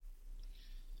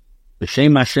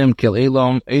B'Shem Hashem Kel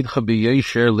Elam Eidcha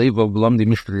B'Yesher Levo B'Lamdi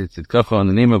Mishpat Tzidkacha. In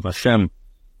the name of Hashem,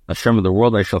 Hashem of the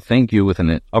world, I shall thank you with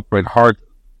an upright heart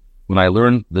when I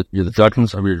learn the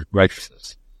judgments of your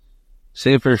righteousness.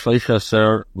 Sefer Shleisha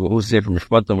Ser V'Hu Sefer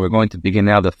Mishpatim. We're going to begin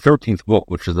now the 13th book,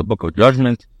 which is the book of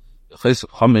judgment. The Ches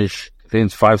of Chumash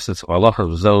contains 5 sets of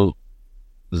halachas, Zehu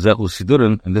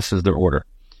Sidurin, and this is their order.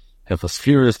 Hilchos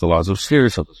Sechirut, the laws of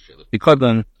Sechirut, Hilchos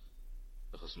Pikadon,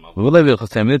 Hilchos Malvah, Hilchos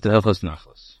Tamid, Hilchos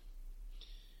Nachlas.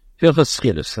 Hilchos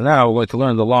Sechirut. So now we're going to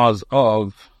learn the laws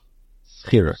of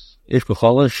Sechirut. Ish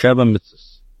B'Cholah Sheva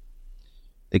Mitzvahs.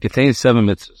 They contain 7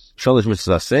 mitzvahs. Shalish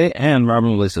Mitzvahs Aseh and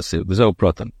Rambam Leisaseh. V'Zeu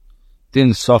Protan.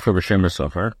 Din Sofer B'Shem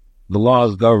Sofer. The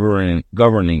laws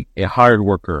governing a hired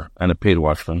worker and a paid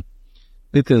watchman.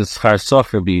 Litin Schar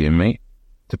Sofer B'Yimei.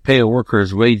 To pay a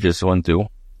worker's wages when due.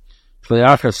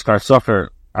 Shliachas Schar Sofer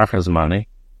Achaz Mani.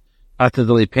 After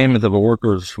the payment of a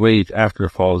worker's wage after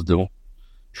it falls due.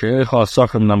 She'echal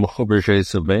Sofer Namuchuber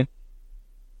She'esabeh.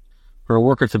 For a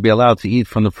worker to be allowed to eat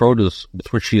from the produce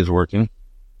with which he is working.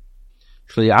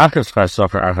 That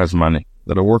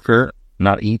a worker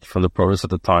not eat from the produce at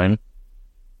the time.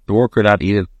 The worker not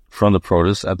eat from the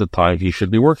produce at the time he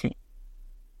should be working.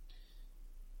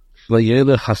 That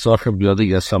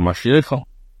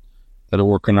a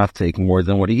worker not take more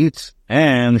than what he eats.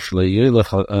 And at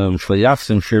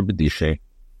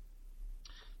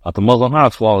the Muslim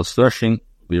house while it's threshing,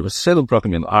 we have a Seder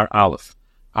Prakim our Aleph.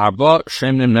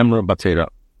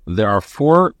 There are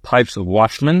 4 types of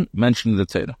watchmen mentioned in the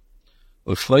Torah.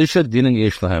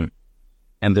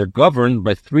 And they're governed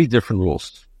by 3 different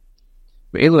rules.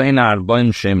 These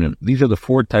are the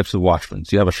 4 types of watchmen.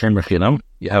 So you have a Shemer Chinam,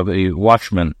 you have a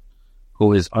watchman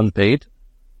who is unpaid,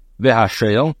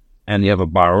 and you have a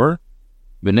borrower,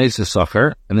 and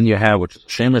then you have, which is a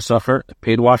Shemer Sofer, a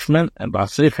paid watchman, and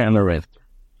Ba'aseicha and a renter.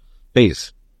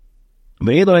 Base. And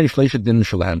these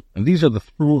are the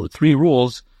 3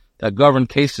 rules that govern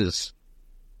cases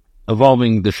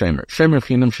involving the Shemer. Shemer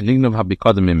Chinam Shenignav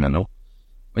Habikadim Mimenu.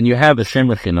 When you have a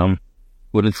Shemer Chinam,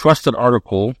 with a trusted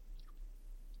article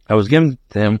that was given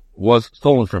to him was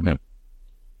stolen from him.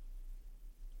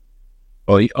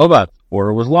 Or it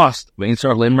was lost. And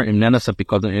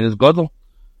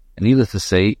needless to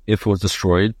say, if it was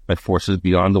destroyed by forces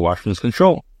beyond the watchman's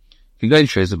control. For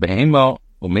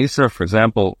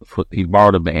example, he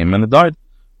borrowed a behem and it died,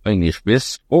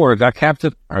 or got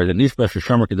captive, or the nishbis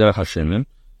shemer kederech hashemin,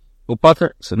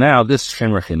 upater. So now this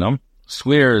shemer chinam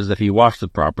swears that he washed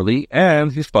it properly,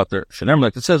 and he's pater. Shenem,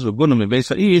 like it says, v'gunam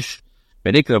mevesa ish,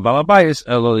 benikra balabayis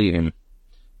elolim.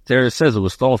 There it says it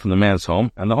was stolen from the man's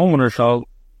home, and the homeowner shall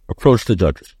approach the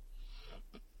judges.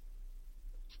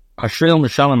 Hashreel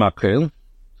mishalim akel.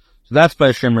 So that's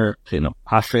by shemer chinam.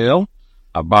 Hashreel,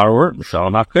 a borrower,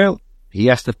 mishalim akel. He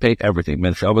has to pay everything.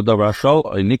 Ben Shabbat Rashol,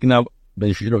 Niknav,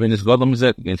 Ben Shiro in his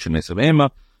Godamzet, Ben Shemes of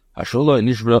Ema, Hashula,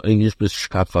 Nishbra, Nishbis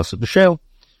Shkatfas of Beshel,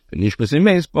 Nishbis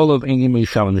Imes, all of Engim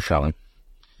Yishalim Mishalim.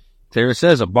 There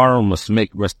says a borrower must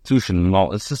make restitution in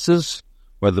all instances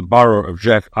where the borrower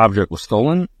object was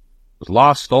stolen, was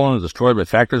lost, stolen, or destroyed by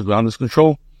factors beyond his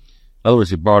control. In other words,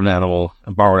 he borrowed an animal,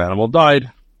 and borrowed animal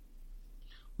died,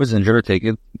 was injured or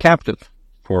taken captive.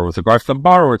 For with regards to the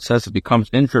borrower, it says if he becomes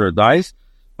injured or dies,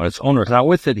 when its owner is not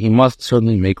with it, he must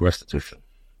certainly make restitution.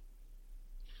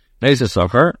 Neisa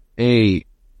Suffer, a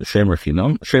Shemer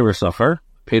Chinam, Shemer Suffer,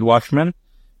 paid watchman,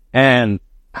 and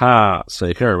Ha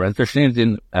Seicher, renter,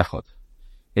 Shnedin Echot.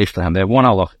 They have one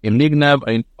halach. Im Nignav,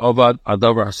 ein Ovad,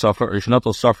 Adavar Suffer,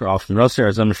 Ishnato Suffer, Alfin Roser,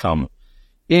 Azam Shalom.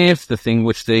 If the thing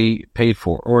which they paid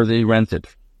for, or they rented,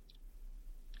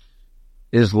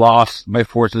 is lost by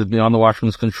forces beyond the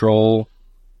watchman's control,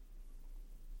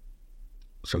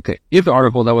 so, okay. If the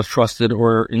article that was trusted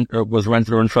or was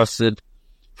rented or entrusted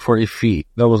for a fee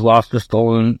that was lost or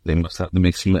stolen, they must have to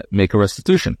make a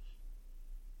restitution.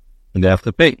 And they have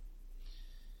to pay.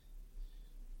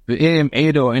 If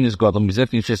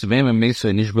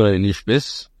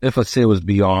let's say it was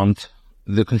beyond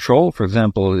the control, for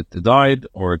example, it died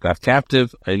or it got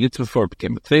captive, it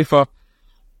became a teifa,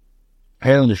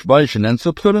 so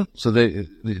they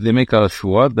make a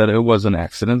shua that it was an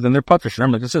accident, and they're pater.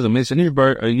 Like it says, so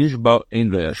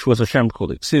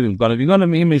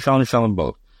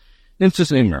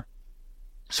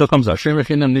comes out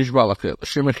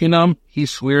Shemer he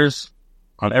swears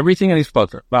on everything and he's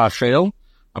pater. A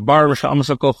bar has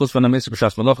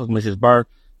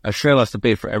to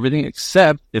pay for everything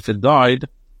except if it died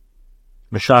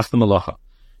b'shas the malacha.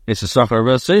 It's a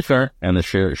Safar Sefer and a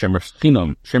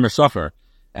Shemer Safar.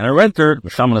 And a renter,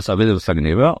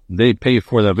 they pay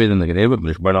for the Avid and the Geneva,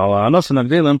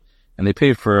 and they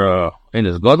pay for in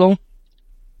his Godel,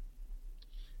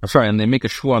 and they make a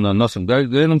shvur on the nosim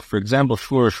gelim. For example,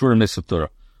 shvur mitzvah Torah.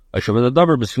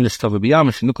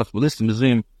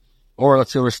 Or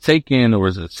let's say it was taken, or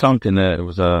was it sunk in it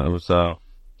was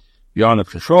beyond of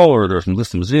control, or there was some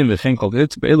list of mizim. V'chein kol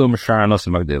gitz be'elu mishar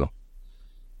nosim magdelo.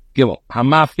 Gimel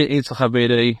hamafke eitz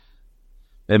l'chaverei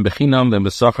ben bechinam ben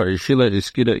besachar yishila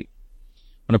iskidei.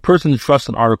 When a person trusts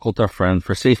an article to a friend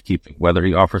for safekeeping, whether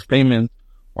he offers payment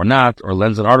or not, or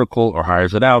lends an article or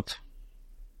hires it out.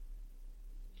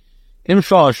 If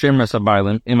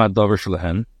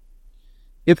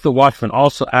the watchman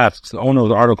also asks the owner of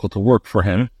the article to work for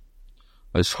him,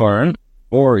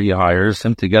 or he hires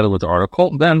him together with the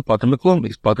article, then pater meklum,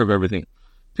 he's pater of everything.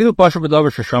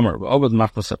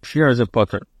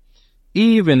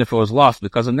 Even if it was lost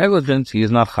because of negligence, he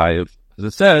is not chayiv. As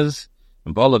it says,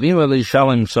 the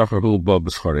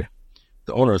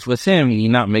owner is with him, he need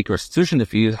not make restitution.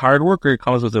 If he is a hired worker, he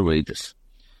comes with the wages.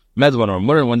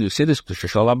 When you say this,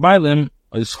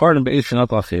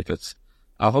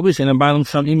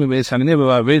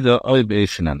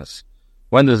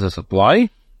 when does this apply?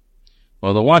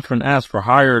 Well, the watchman asked for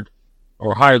hired the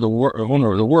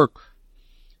owner of the work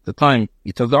at the time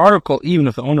he took the article, even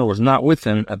if the owner was not with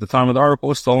him at the time of the article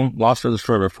was stolen, lost, or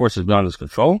destroyed by forces beyond his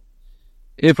control.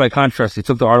 If, by contrast, he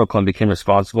took the article and became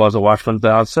responsible as a watchman at the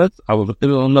outset,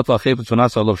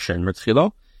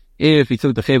 if he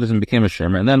took the chayvus and became a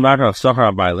shemer, and then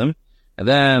and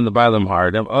then the bailim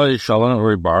hired him, or he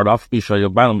borrowed off, he has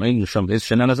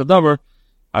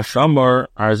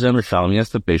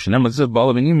to pay if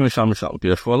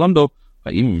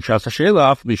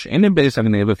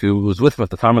he was with him at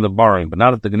the time of the borrowing, but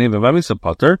not at the Geneva Vamisa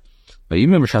Potter. But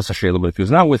if he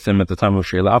was not with him at the time of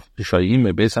Sheilaf,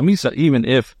 even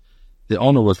if the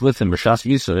owner was with him,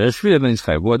 then he's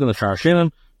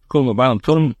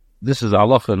chayav. This is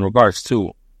halacha in regards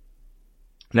to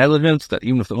negligence, that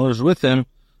even if the owner is with him,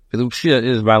 Filukshia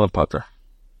is Bailam Potter.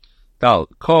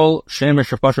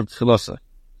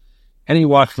 Any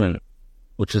watchman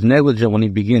which is negligent when he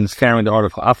begins carrying the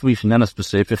article,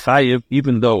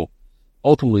 even though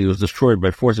ultimately it was destroyed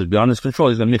by forces beyond his control,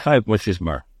 he's going to be chayav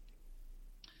moshismar.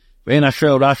 A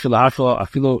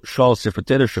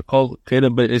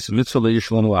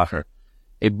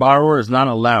borrower is not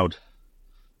allowed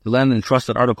to lend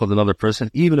entrusted article to another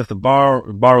person, even if the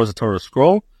borrows a Torah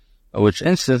scroll, which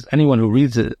instance anyone who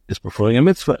reads it is performing a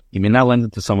mitzvah. He may not lend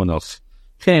it to someone else.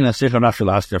 Even a sivitera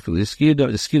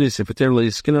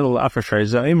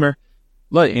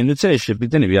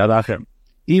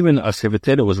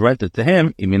was rented to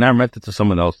him, he may not rent it to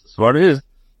someone else. So what it is,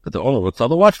 that the owner will tell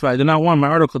the watchman, I do not want my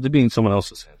article to be in someone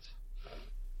else's hands.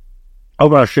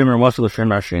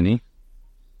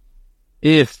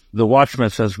 If the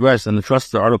watchman transgressed and entrusts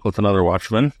the article to another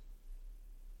watchman,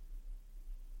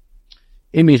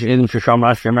 if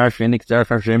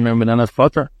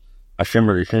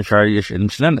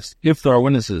there are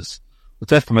witnesses who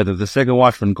testify that the second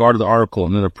watchman guarded the article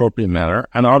in an appropriate manner,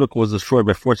 and the article was destroyed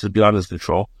by forces beyond his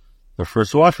control, the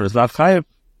first watchman is not chayav.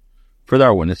 For there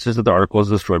are witnesses that the article was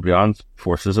destroyed beyond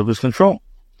forces of his control.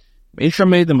 There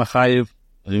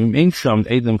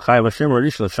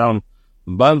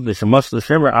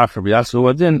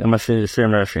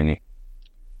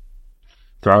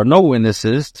are no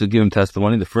witnesses to give him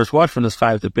testimony. The first watchman is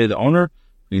chayav to pay the owner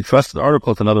who entrusted the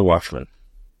article to another watchman.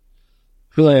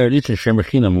 Even if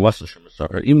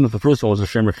the first one was a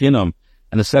shemer chinam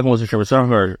and the second was a shemer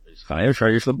sachar,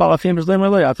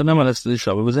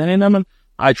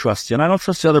 I trust you and I don't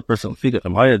trust the other person. If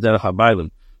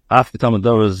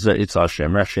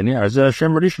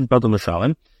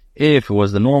it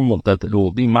was the normal that it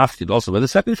will be mafkid also by the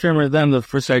second shemer, then the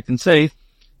first I can say,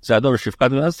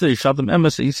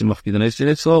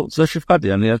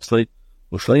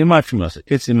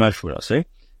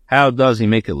 how does he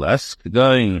make it less?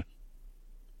 Going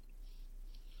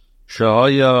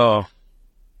Shahaya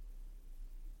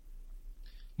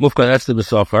Mufka Esther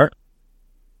Besafar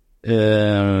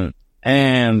and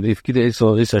if Kida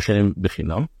Isol is a Shenim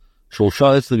Bechinam,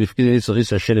 Shulshal is the Bifkida Isol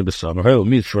is a Shenim Besafar, who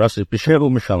meets Shurasi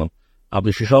Pishevu Mishalam.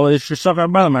 Abishal is Safar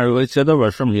Balamar, it's the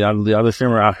other from the other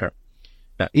Shemer Acher.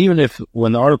 Now, even if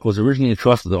when the article was originally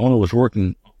entrusted, the owner was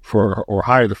working for or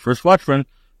hired the first watchman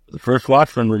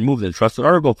removed the entrusted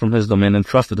article from his domain and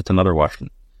trusted it to another watchman.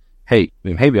 If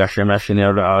the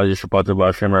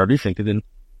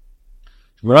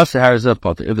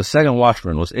second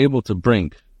watchman was able to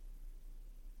bring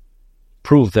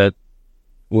proof that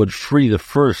would free the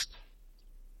first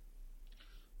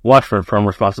watchman from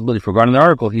responsibility for guarding the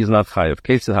article, he is not chayav.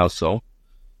 Case the house so.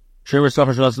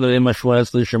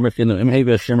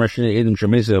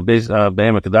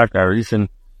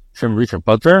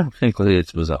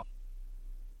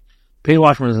 Paid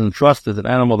watchman is entrusted an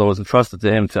animal that was entrusted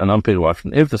to him to an unpaid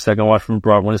watchman. If the second watchman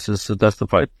brought witnesses to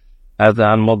testify as the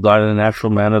animal died in a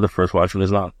natural manner, the first watchman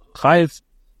is not chayiv.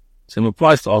 Same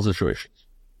applies to all situations.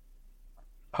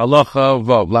 Halacha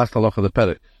vav, last halacha of the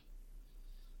Perek.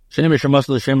 When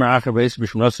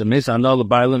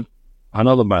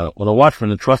a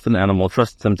watchman entrusted an animal,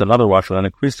 entrusted him to another watchman, and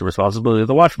increased the responsibility of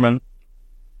the watchman,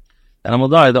 the animal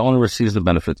died, the owner receives the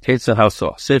benefit. Kate said, how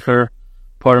so? Sefer,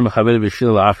 part of Mechabed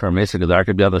Bishil Afar Mesa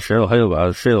Gedarka Biad Shel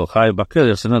Hayel Shel Chay Bakil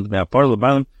Yasinat Mea part of the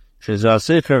Bailam Sheza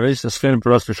Sefer is a Sfin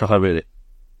Peros Shachabedi.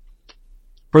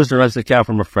 Person rents the cow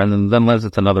from a friend and then lends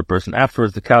it to another person.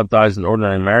 Afterwards, the cow dies in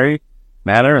ordinary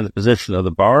manner in the position of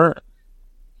the borrower.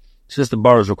 Since the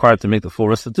borrower is required to make the full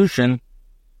restitution,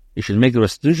 he should make the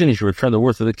restitution, he should return the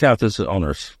worth of the cow to its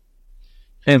owners.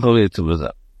 And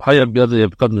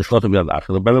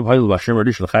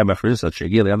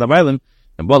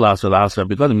Bolas will ask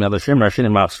because the other shimmer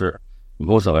shini master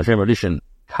goes on a shimmer edition.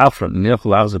 Half from the Nilch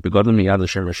allows the begotten me other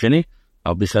shimmer shini.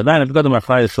 I'll be Shadan if my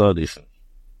fire so edition.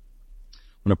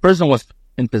 When a person was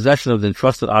in possession of the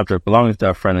entrusted object belonging to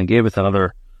a friend and gave it to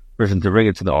another person to bring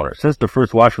it to the owner, since the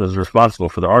first watchman is responsible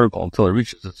for the article until it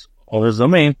reaches its owner's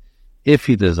domain, if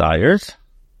he desires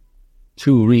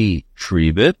to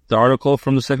retrieve it, the article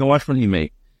from the second watchman, he may.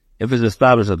 If it is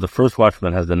established that the first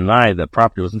watchman has denied that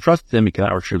property was entrusted to him, he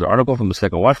cannot retrieve the article from the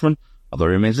second watchman, although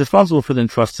he remains responsible for the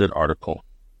entrusted article.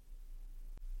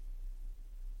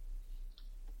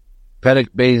 Perek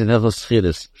Beis in Hilchos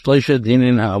Sechirut. Shloisha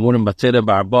dinin ha'amurim b'tzedek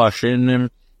ba'arba shenim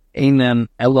einan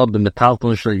ela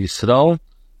b'metalton shel Yisrael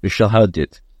v'shel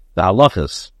hadit. The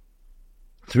halachas,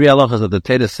 3 halachas that the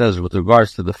Torah says with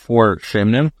regards to the 4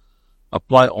 shemnim,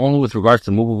 apply only with regards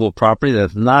to movable property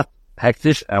that is not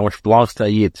hektish and which belongs to a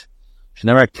yid.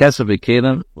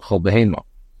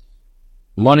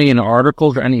 Money in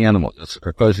articles or any animal. So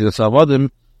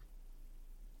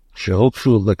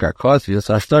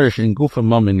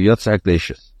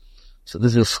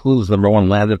this excludes, number 1,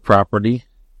 landed property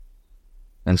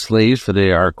and slaves, for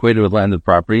they are equated with landed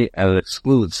property, and it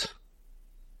excludes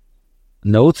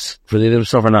notes, for they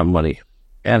themselves are not money,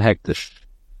 and hektish.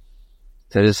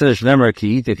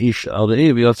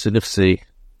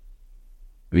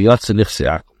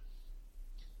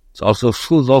 It also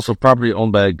excludes also property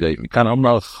owned by a guy. They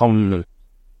don't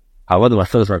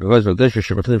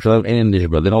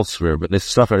swear, but they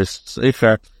suffer and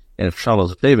if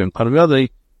Shalos David,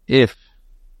 if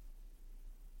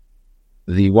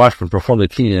the watchman performed the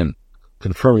kinyan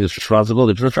confirming his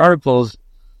responsibility to such articles,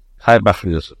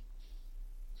 Chamash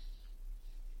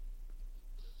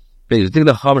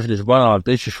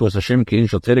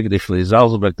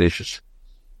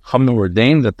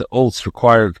ordained that the oaths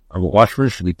required of a watchman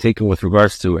should be taken with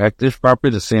regards to hektish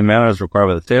property, the same manner as required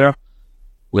by the Torah,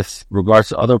 with regards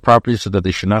to other properties, so that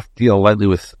they should not deal lightly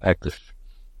with hektish.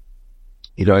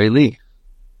 It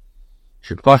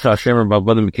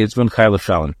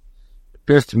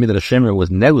appears to me that a shemer was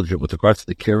negligent with regards to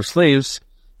the care of slaves,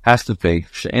 has to pay.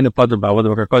 It's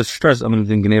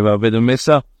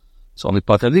only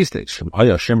part of these things.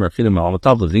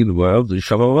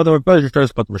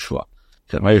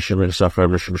 Anybody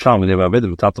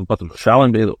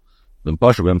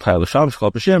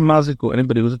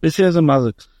who's a busy as a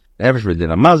mazik, the average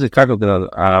did a mazik, kakel did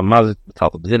a mazik,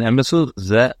 talk of the emesu,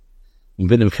 that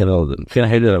Vidim Kenelden. Can I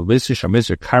had a Visish, a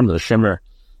Mr. Carmel, Shemmer,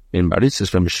 in Barisis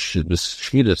from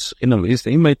Shmidas, in the East,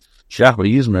 inmate, Shach,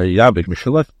 Yizmer, Yabik,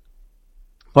 Mishalek.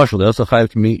 Partially also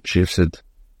hired me, she said,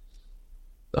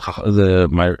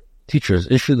 my teachers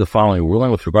issued the following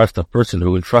ruling with regards to a person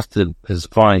who entrusted his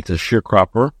flying to a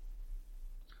sharecropper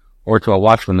or to a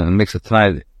watchman and makes it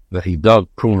tonight that he dug,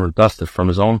 pruned, or dusted from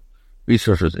his own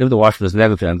resources. If the watchman is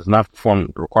negligent and does not perform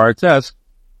the required task,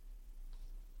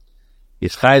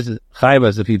 he's chayiv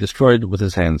as if he destroyed with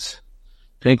his hands.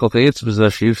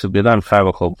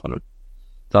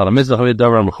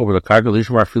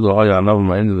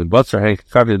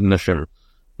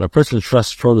 When a person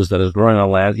trusts produce that is growing on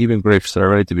land, even grapes that are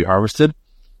ready to be harvested,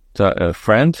 to a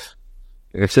friend,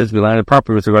 it says to be landed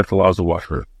properly with regard to the laws of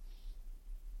watchword.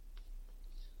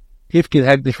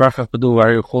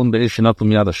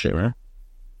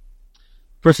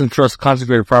 Person trusts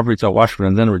consecrated property to a watchman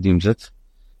and then redeems it,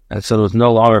 and so it was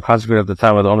no longer consecrated at the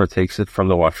time when the owner takes it from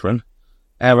the watchman.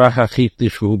 So all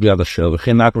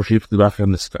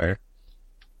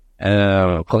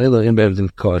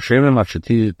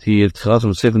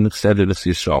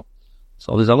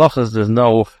these halachas, there's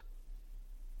no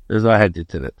head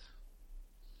to it.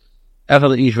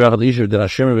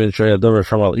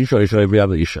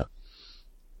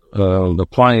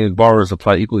 the borrowers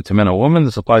apply equally to men or women.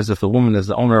 This applies if the woman is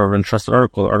the owner of an entrusted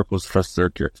article, the article is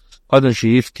trusted to her.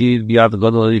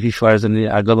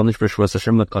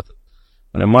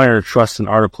 When a minor trusts an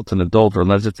article to an adult or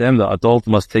lends it to him, the adult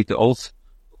must take the oath,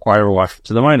 require a wash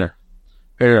to the minor.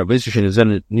 My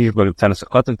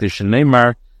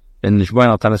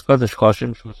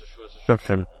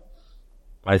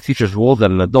teachers ruled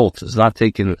that an adult is not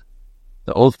taking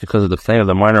the oath because of the claim of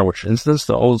the minor, which instance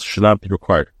the oath should not be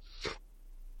required.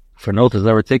 If an oath is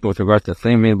never taken with regard to a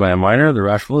claim made by a minor, the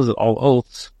rational is that all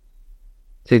oaths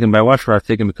taken by a watcher are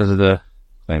taken because of the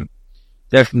claim.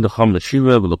 Just as the Chachamim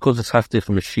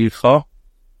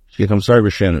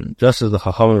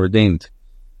ordained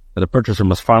that a purchaser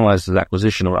must finalize his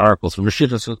acquisition of articles from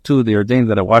Mashiach, so too they ordained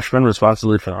that a watchman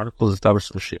responsibility for articles established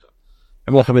from Mashiach.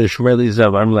 A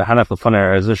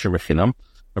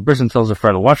person tells a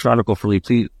friend, watch an article for me,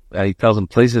 and he tells him,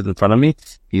 place it in front of me,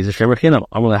 he's a Shem Rechinam.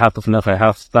 I'm going to have to finish a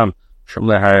half stam, Shem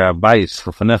Lehar Bais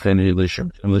for Fanech and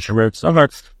Elishem.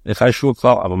 If I should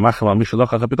call, I'm a Macham,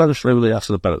 Mishalach, because the Shrevely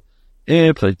after the pedal.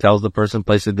 If he tells the person,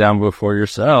 place it down before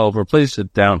yourself, or place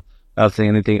it down without saying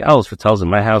anything else, if it tells him,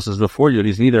 my house is before you,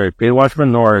 he's neither a paid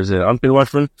watchman, nor is it an unpaid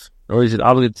watchman, nor is it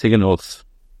obligated to take an oath.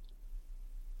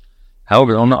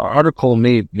 However, an article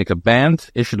may make a ban.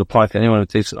 It should apply to anyone who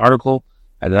takes an article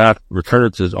and did not return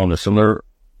it to his owner. Similar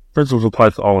principles apply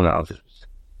to all analogies.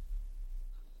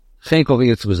 Same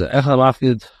was an echad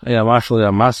mafkid, a mashal,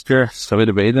 a masker, saved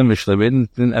beidem, mishle beidem,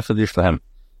 din echad yishlahem.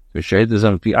 V'sheid is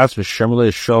on pi'atz, v'shemle,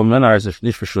 shol menar, as if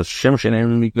nish v'shus shem,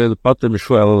 she'en mikle, the potter,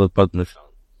 v'shu el, the potter.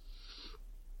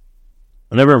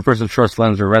 Whenever a person shorts,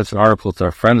 lends, or rents an article to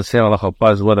a friend, the same halacha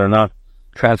applies whether or not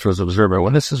transfer is observed by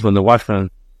witnesses. When the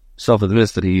watchman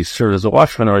self-admits that he served as a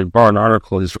watchman or he borrowed an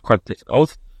article, he is required to take an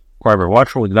oath. Required by a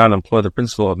watchman, we do not employ the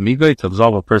principle of migay to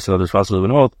absolve a person of the responsibility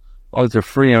of an oath, only to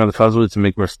free him of the responsibility to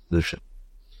make restitution.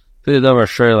 Even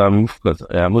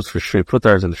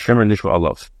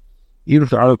if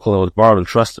the article that was borrowed and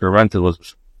trusted or rented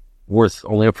was worth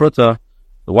only a pruta,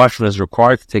 the watchman is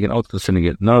required to take an oath concerning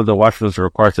it. None of the watchmen are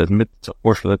required to admit to a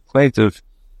portion of the plaintiff.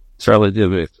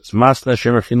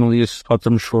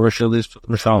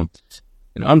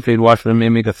 An unpaid watchman may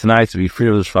make a tonight to be free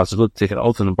of the responsibility to take an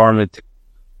oath in the barman,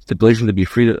 stipulation to be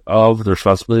free of the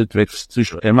responsibility to make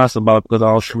restitution.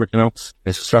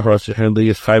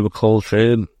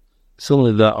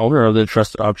 Similarly, the owner of the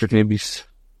entrusted object may be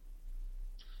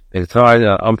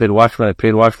unpaid watchman, a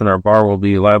paid watchman, or a borrower will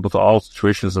be liable to all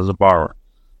situations as a borrower.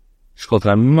 It's all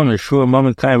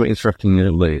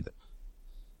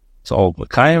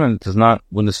Makayim, and it does not,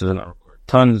 witnesses are not required.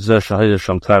 One says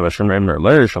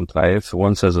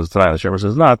it's Tanai, the Shemer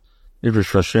says not. If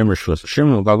it's Hashem or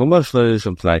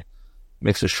Shemer,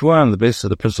 makes a shua on the basis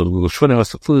of the principle. We will shua has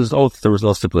to conclude his oath. There was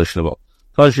no stipulation about.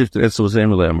 It was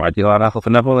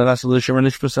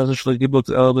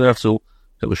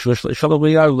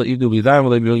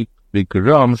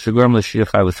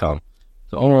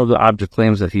the owner of the object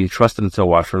claims that he trusted into a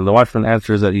watchman. The watchman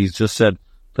answers that he's just said,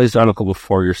 place the article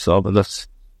before yourself, and thus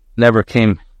never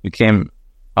became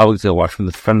obligated to a watchman.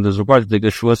 The defendant is required to take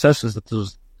the shua assesses that this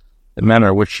was the manner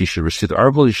in which he should receive the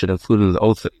article. He should include in the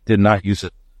oath that he did not use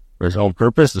it for his own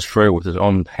purpose, destroy it with his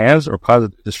own hands, or cause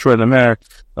it to destroy the manner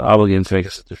obligated to make a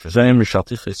restitution.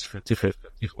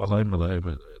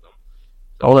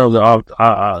 The owner of the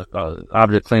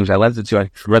object claims, I lent it to you, I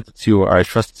read it to you, or I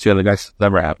trusted to you, and the guy said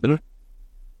never happened.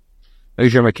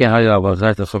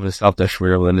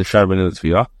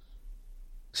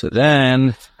 So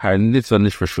then, her nitzvah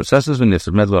nishva shvusesses when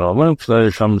nifter medvar almonim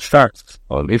k'shler sham starts.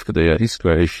 Or if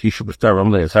he should start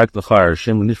ramlei attack the chayr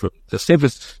shem nishva the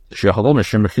safest shechalom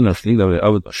shem rechinam shling that we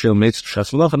avod bashil mates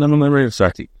shasvalach and then memory of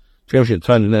sarti. Shem should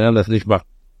turn and then that nishba.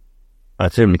 I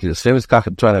tell him the safest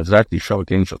kach try to exactly show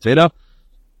again shalteda.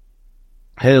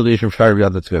 Hail the shem shar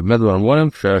yad that medvar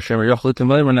almonim shem yochlit and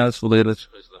memory now it's related.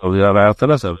 Of the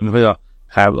ayat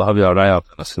have your right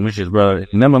as which is brother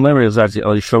never memory is actually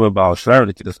only show about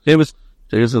charity to the service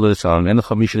there is a little sound and the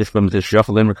commission is from the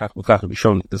shuffle in the be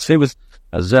shown the service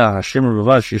as Hashem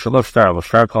revash you shall love star of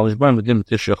star college band with them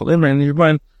to shuffle in and your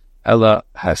mind Allah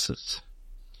has it.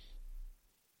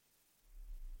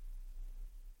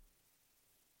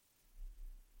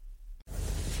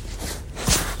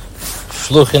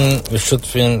 Shluchin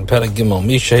v'shutfin Perek Gimel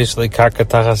Misha Hislei Karka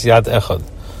Tachas Yad Echad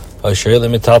Ha'Shayel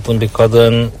Mitalpin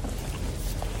B'Kodan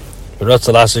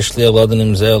ורוצה לעשות שליח לאדן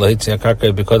עם זה, להציע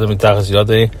קרקע בקודם מתחת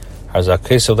ידי, אז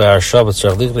הכסף להרשע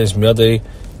וצריך להכניס מידי,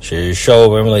 שישוע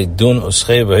ואומר לי דון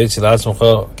וסחי והציע לעצמך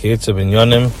כיצא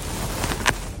בניונים.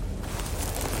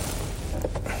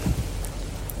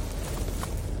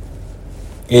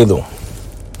 Either.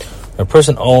 A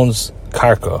person owns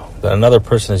karka that another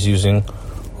person is using,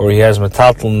 or he has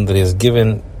metalton that he has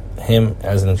given him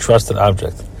as an entrusted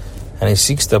object, and he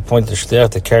seeks to appoint the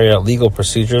shliach to carry out legal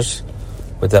procedures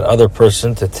with that other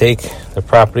person to take the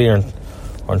property or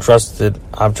entrusted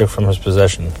object from his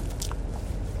possession.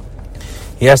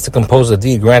 He has to compose a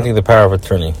deed granting the power of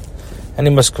attorney, and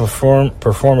he must perform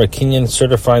a kinyan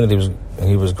certifying that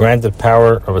he was granted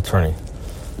power of attorney,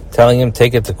 telling him,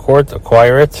 take it to court,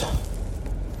 acquire it,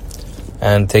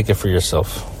 and take it for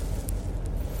yourself.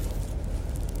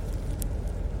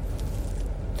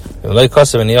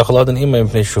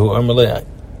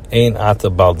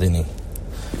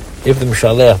 If the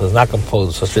Mishalech does not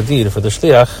compose such a deed for the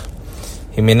shliach,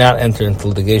 he may not enter into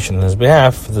litigation on his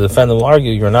behalf. The defendant will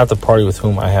argue, you are not the party with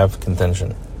whom I have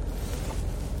contention.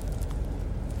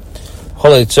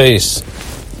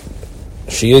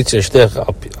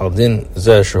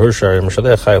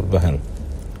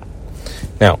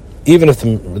 Now, even if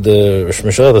the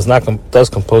Mishalech does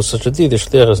compose such a deed, the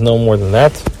shliach is no more than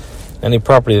that. Any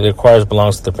property that it acquires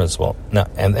belongs to the principal. Now,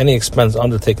 and any expense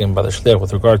undertaken by the shliach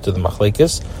with regard to the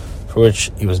machlekes, for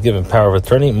which he was given power of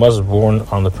attorney, must be borne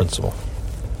on the principal.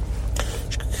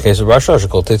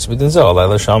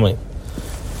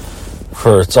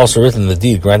 For it's also written in the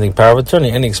deed granting power of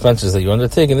attorney, any expenses that you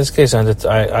undertake. In this case,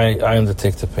 I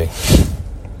undertake to pay.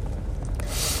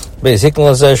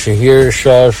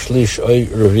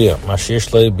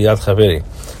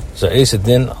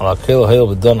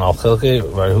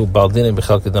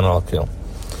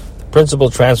 The principal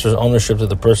transfers ownership to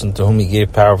the person to whom he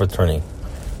gave power of attorney,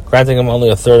 granting him only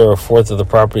a third or a fourth of the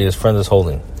property his friend is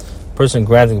holding. The person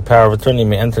granting power of attorney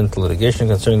may enter into litigation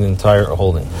concerning the entire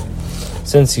holding.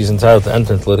 Since he is entitled to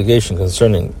enter into litigation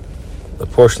concerning the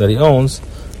portion that he owns,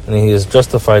 and he is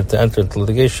justified to enter into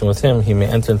litigation with him, he may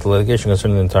enter into litigation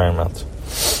concerning the entire amount.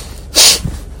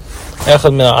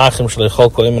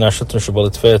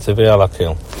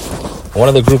 One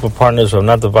of the group of partners who have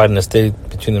not divided an estate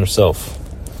between themselves,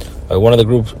 one of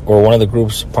the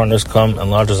group's partners come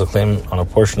and lodges a claim on a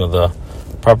portion of the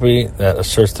property that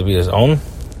asserts to be his own.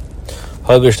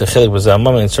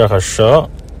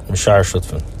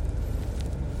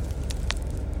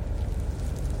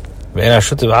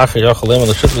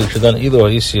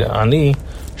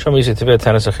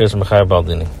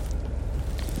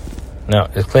 Now,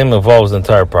 his claim involves the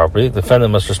entire property. The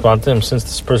defendant must respond to him. Since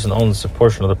this person owns a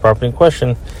portion of the property in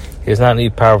question, he does not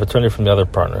need power of attorney from the other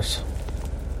partners.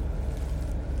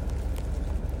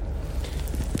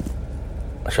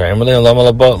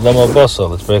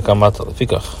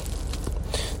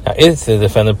 Now, if the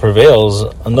defendant prevails,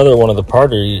 another one of the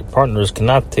partners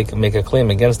cannot make a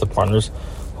claim against the partners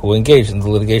who engaged in the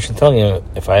litigation, telling him,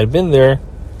 if I had been there,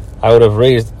 I would have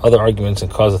raised other arguments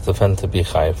and caused the defendant to be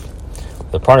chayiv.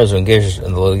 The partners who engaged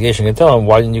in the litigation can tell him,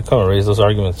 why didn't you come and raise those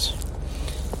arguments?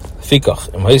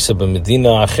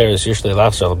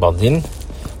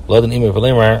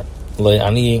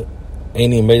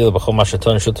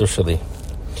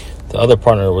 The other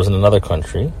partner was in another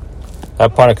country.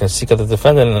 That partner can seek out the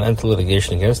defendant and enter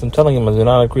litigation against him, telling him, I do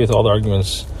not agree with all the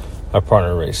arguments our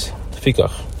partner raised.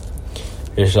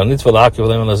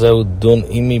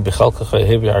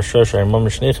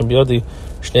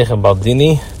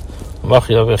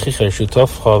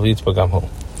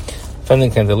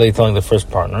 Defendant can delay telling the first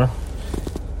partner,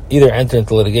 either enter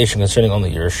into litigation concerning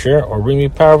only your share, or bring me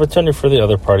power of attorney for the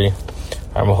other party.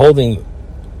 I'm holding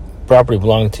property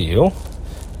belonging to you,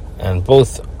 and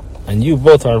you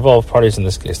both are involved parties in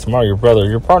this case. Tomorrow your brother,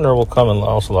 your partner, will come and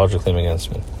also lodge a claim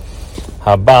against me.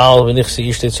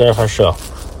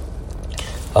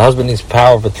 A husband needs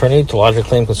power of attorney to lodge a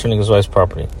claim concerning his wife's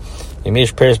property.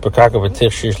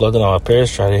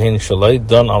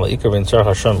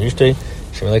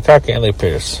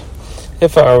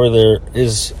 If, however, there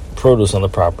is produce on the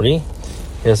property,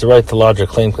 he has the right to lodge a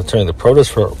claim concerning the produce,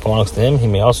 for it belongs to him. He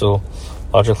may also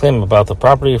lodge a claim about the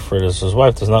property, for it is his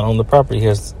wife does not own the property. He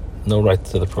has no right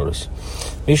to the produce.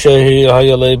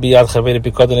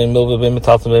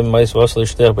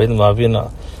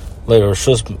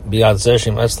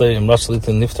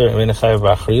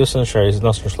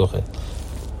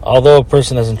 Although a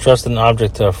person has entrusted an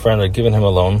object to a friend or given him a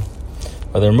loan,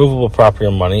 whether immovable property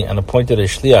or money, and appointed a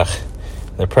shliach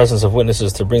in the presence of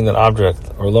witnesses to bring that object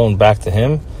or loan back to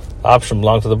him, the option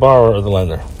belongs to the borrower or the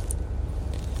lender.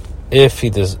 If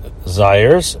he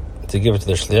desires to give it to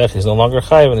the shliach, he's no longer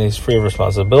chayiv and he's free of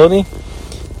responsibility.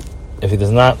 If he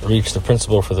does not reach the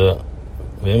principle for the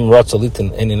if he does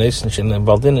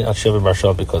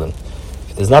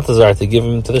not desire to give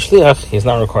him to the shliach, he is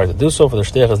not required to do so, for the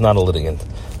shliach is not a litigant.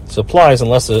 This applies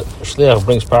unless the shliach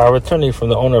brings power of attorney from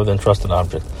the owner of the entrusted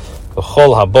object.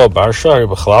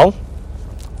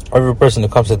 Every person who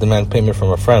comes to demand payment from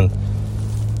a friend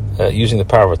using the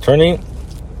power of attorney,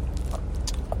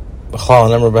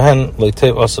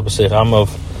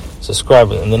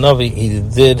 subscribe in the Navi, he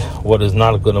did what is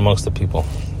not good amongst the people.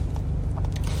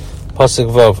 Pasuk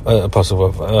Vav,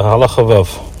 Halacha Vav.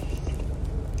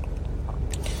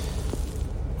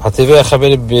 Hativeh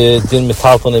Chaveri b'din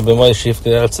mitalponi b'moy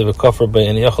shifti eretze v'kofar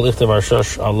b'en yachal lichter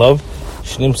v'arshash alav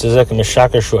shnim tzezek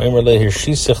mishaker shu emer le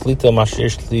hirshisech lita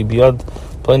mashish li biyad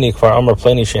pleni kvar amar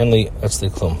pleni she'en li etzli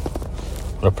klum.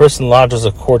 When a person lodges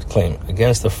a court claim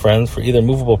against a friend for either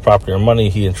movable property or money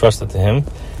he entrusted to him,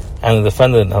 and the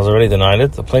defendant has already denied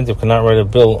it, the plaintiff cannot write a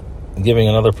bill giving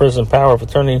another person power of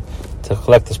attorney to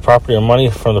collect this property or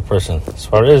money from the person. As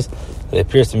far as it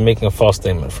appears to be making a false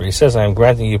statement, for he says, I am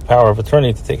granting you power of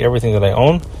attorney to take everything that I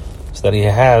own, so that he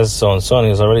has so and so, and he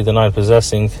has already denied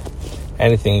possessing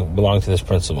anything belonging to this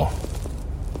principle.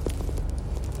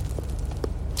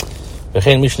 A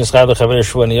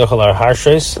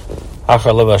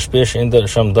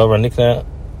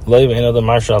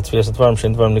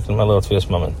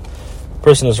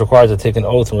person is required to take an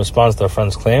oath in response to a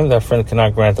friend's claim. That friend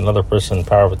cannot grant another person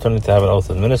power of attorney to have an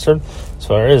oath administered,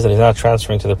 so it is that he's not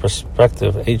transferring to the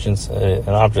prospective agents an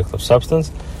object of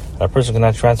substance. A person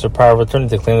cannot transfer power of attorney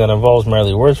to a claim that involves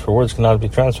merely words, for words cannot be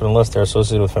transferred unless they are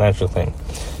associated with financial claim.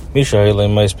 When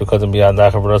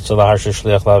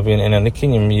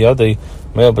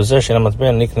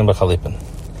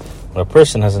a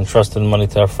person has entrusted money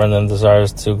to a friend and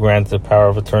desires to grant the power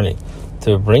of attorney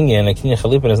to bring in, a kinyan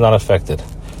chalipin is not affected.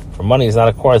 For money is not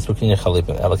acquired through kinyan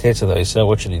chalipin.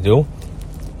 What should he do?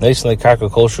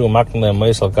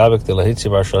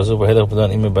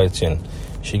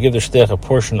 She give the shteich a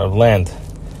portion of land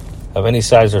of any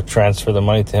size or transfer the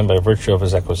money to him by virtue of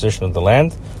his acquisition of the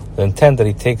land, with the intent that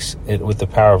he takes it with the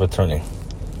power of attorney.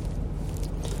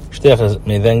 Shteich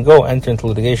may then go, enter into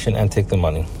litigation, and take the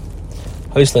money.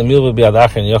 If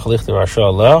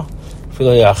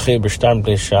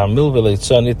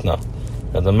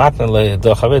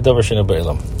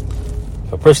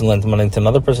a person lends money to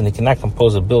another person, he cannot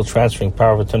compose a bill transferring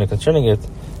power of attorney concerning it.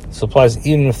 This applies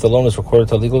even if the loan is recorded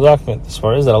to a legal document, as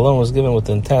far as that a loan was given with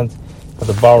the intent that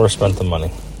the borrower spent the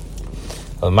money.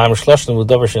 So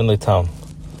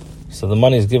the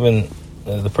money is given,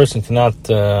 the person cannot,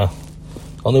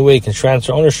 only way he can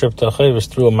transfer ownership to a chayiv is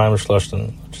through a maimer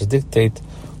shloshten, which is dictate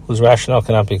whose rationale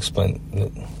cannot be explained.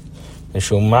 Or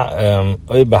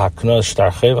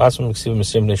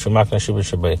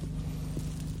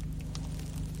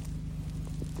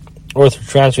through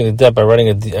transferring the debt by writing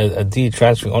a deed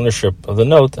transferring ownership of the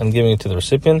note and giving it to the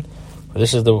recipient.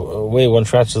 This is the way one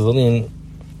transfers the lien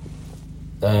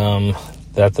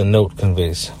that the note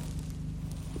conveys.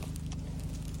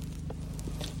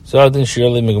 So this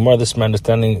is my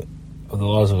understanding of the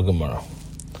laws of the Gemara,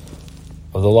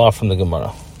 of the law from the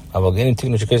Gemara. The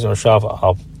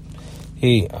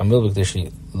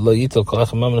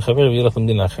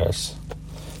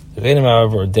Rebbeinu,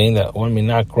 however, ordained that one may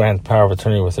not grant power of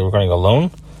attorney regarding a loan,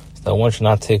 so that one should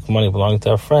not take money belonging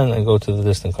to a friend and go to the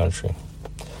distant country.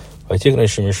 They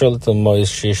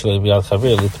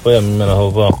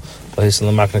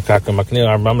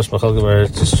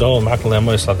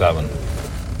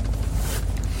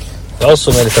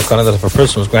also made a takana that if a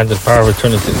person was granted power of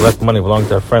attorney to collect money belonging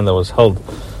to a friend that was held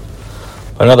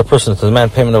by another person to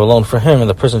demand payment of a loan for him, and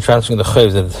the person transferring the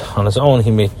chayiv that on his own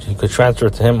he could transfer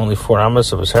to him only 4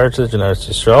 amos of his heritage in Eretz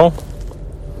Yisrael.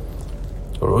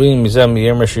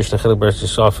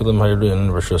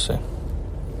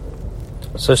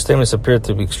 Such statements appear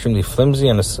to be extremely flimsy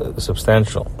and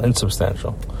insubstantial.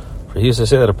 For he used to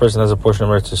say that a person has a portion of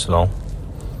Eretz Yisrael.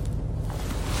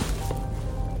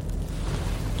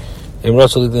 And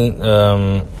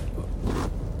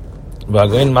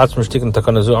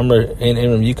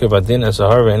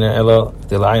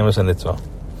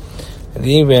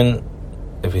even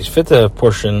if he's fit to have a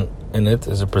portion in it,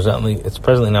 it's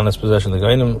presently not in his possession. The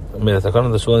Goyim made a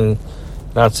takana. This ruling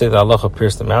not say that Allah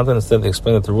pierced the mountain. Instead, they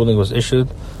explained that the ruling was issued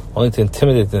only to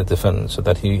intimidate the defendant, so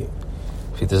that if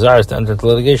he desires to enter into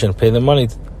litigation and pay the money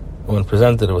when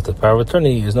presented with the power of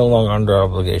attorney, he is no longer under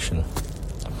obligation.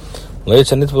 Similarly,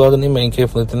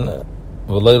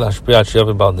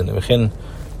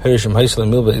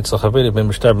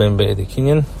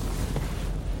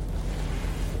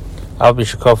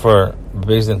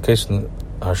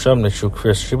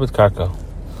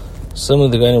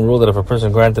 the Goyim rule that if a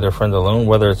person granted a friend a loan,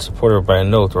 whether it's supported by a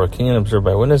note or a kinyan observed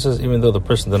by witnesses, even though the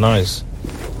person denies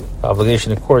the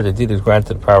obligation in court, the deed is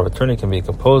granted power of attorney can be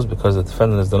composed because the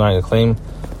defendant is denying a claim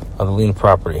on the lien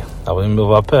property.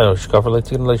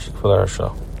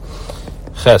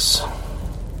 Ches.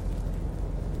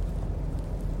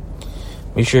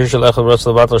 When a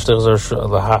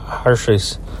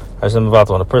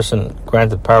person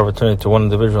granted power of attorney to one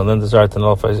individual and then desired to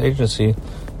nullify his agency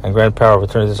and grant power of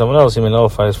attorney to someone else, he may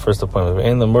nullify his first appointment. The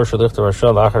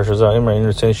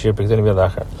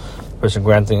person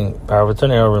granting power of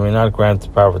attorney, however, may not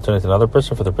grant power of attorney to another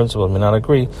person, for the principal may not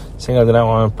agree, saying, I do not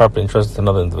want property entrusted to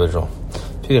another individual.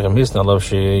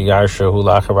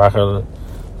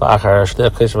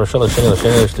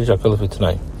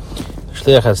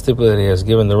 Shliach has stipulated he has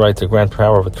given the right to grant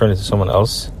power of attorney to someone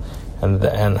else and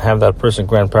have that person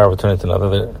grant power of attorney to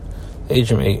another. The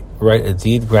agent may write a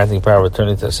deed granting power of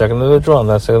attorney to a second individual, and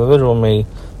that second individual may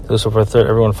do so for a third.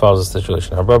 Everyone follows the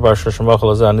situation. When a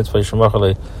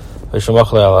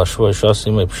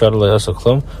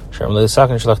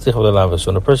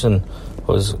person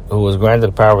who was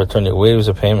granted power of attorney waives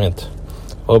a payment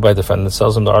owed by defendant,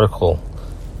 sells him the article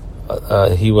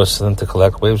he was sent to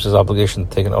collect, waives his obligation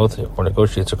to take an oath or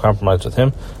negotiates a compromise with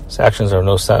him, his actions are of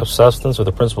no substance, or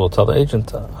the principal will tell the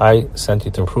agent, I sent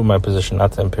you to improve my position,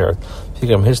 not to impair it.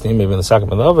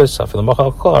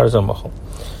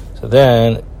 So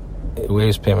then it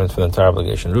waives payment for the entire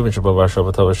obligation. Reuben Shabbat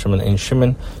Barsha B'Tov Shimon Ein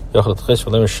Shimon Yochel Tchis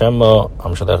V'Lem Shemo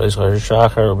Am Shalach Yisrael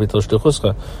Shachar Ubitul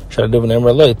Shtuchuska Shad Reuben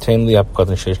Emra Lei Tein Li Apkot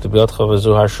and Sheish Lebiotcha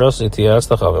V'Zu Hashros Itiya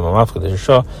Astacha V'Mamafka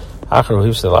D'Yishah Achar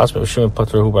U'Hivs De'Lasme V'Shimon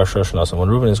Pater Hu Barsha Shnasam. When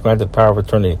Reuben is granted power of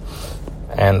attorney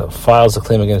and files a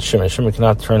claim against Shimon, Shimon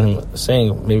cannot turn him,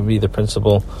 saying, maybe the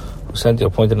principal who sent you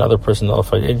appointed another person to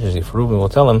notify the agency. For Reuben will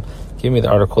tell him, give me the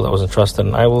article that was entrusted,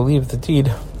 and I will leave the deed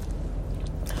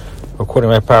recording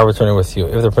my power of attorney with you.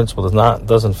 If the principal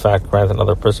does in fact grant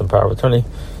another person power of attorney,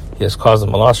 he has caused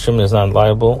him a loss. Shimon is not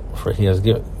liable, for he has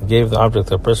gave the object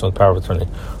to a person with power of attorney.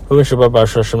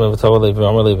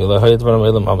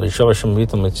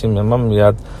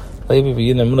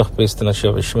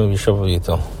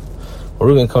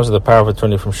 Reuben comes to the power of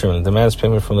attorney from Shimon and demands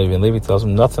payment from Levi, and Levi tells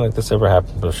him nothing like this ever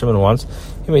happened. But if Shimon wants,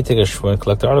 he may take a shvur and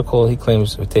collect the article. He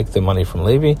claims we take the money from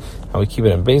Levi and we keep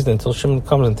it in Beis Din until Shimon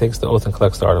comes and takes the oath and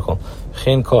collects the article.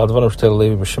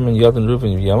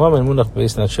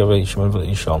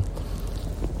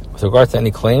 With regard to any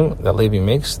claim that Levi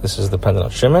makes, this is dependent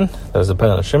on Shimon. That is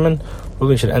dependent on Shimon.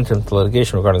 Reuben should enter into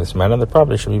litigation regarding this matter, and the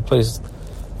property should be placed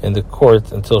in the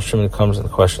court until Shimon comes and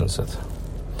questions it.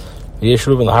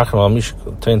 Reuben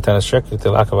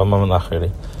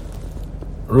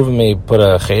may put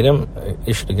a chedim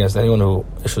issued against anyone who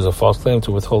issues a false claim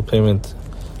to withhold payment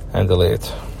and delay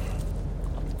it.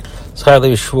 Shimon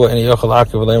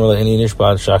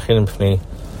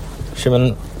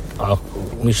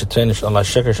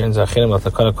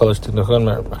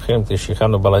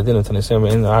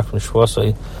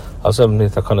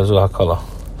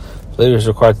Levi is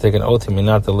required to take an oath. He may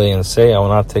not delay and say, I will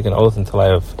not take an oath until I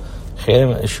have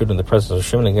chedim issued in the presence of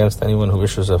Shimon against anyone who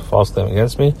issues a false claim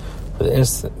against me. For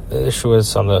the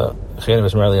issuance on the chedim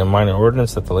is merely a minor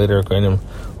ordinance that the later Kohanim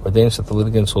ordains that the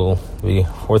litigants will be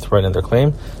forthright in their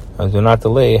claim and do not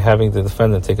delay having the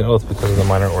defendant take an oath because of the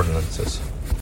minor ordinances.